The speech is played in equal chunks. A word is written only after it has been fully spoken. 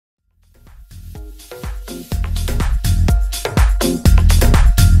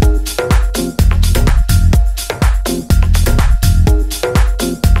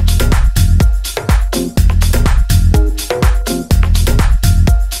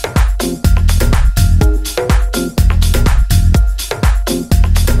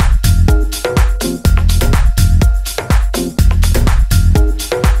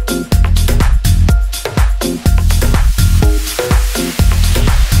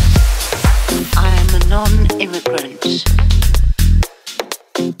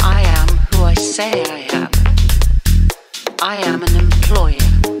say I am. I am an employer.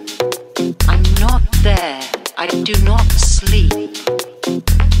 I'm not there. I do not sleep.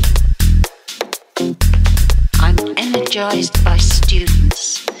 I'm energized by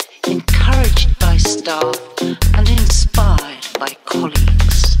students, encouraged by staff, and inspired by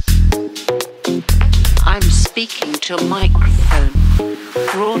colleagues. I'm speaking to a microphone,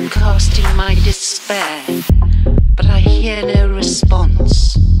 broadcasting my despair, but I hear no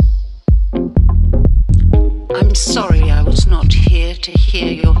response. I'm sorry I was not here to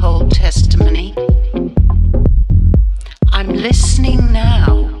hear your whole testimony. I'm listening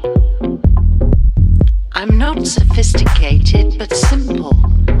now. I'm not sophisticated, but simple,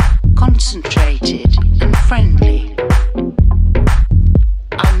 concentrated, and friendly.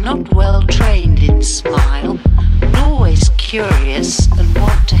 I'm not well trained in smile, but always curious and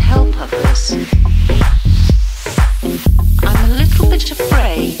want to help others. I'm a little bit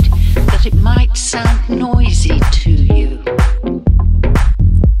afraid that it might sound noisy to you.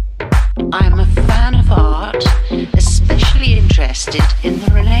 I'm a fan of art, especially interested in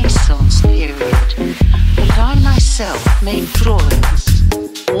the Renaissance period, but I myself make drawings.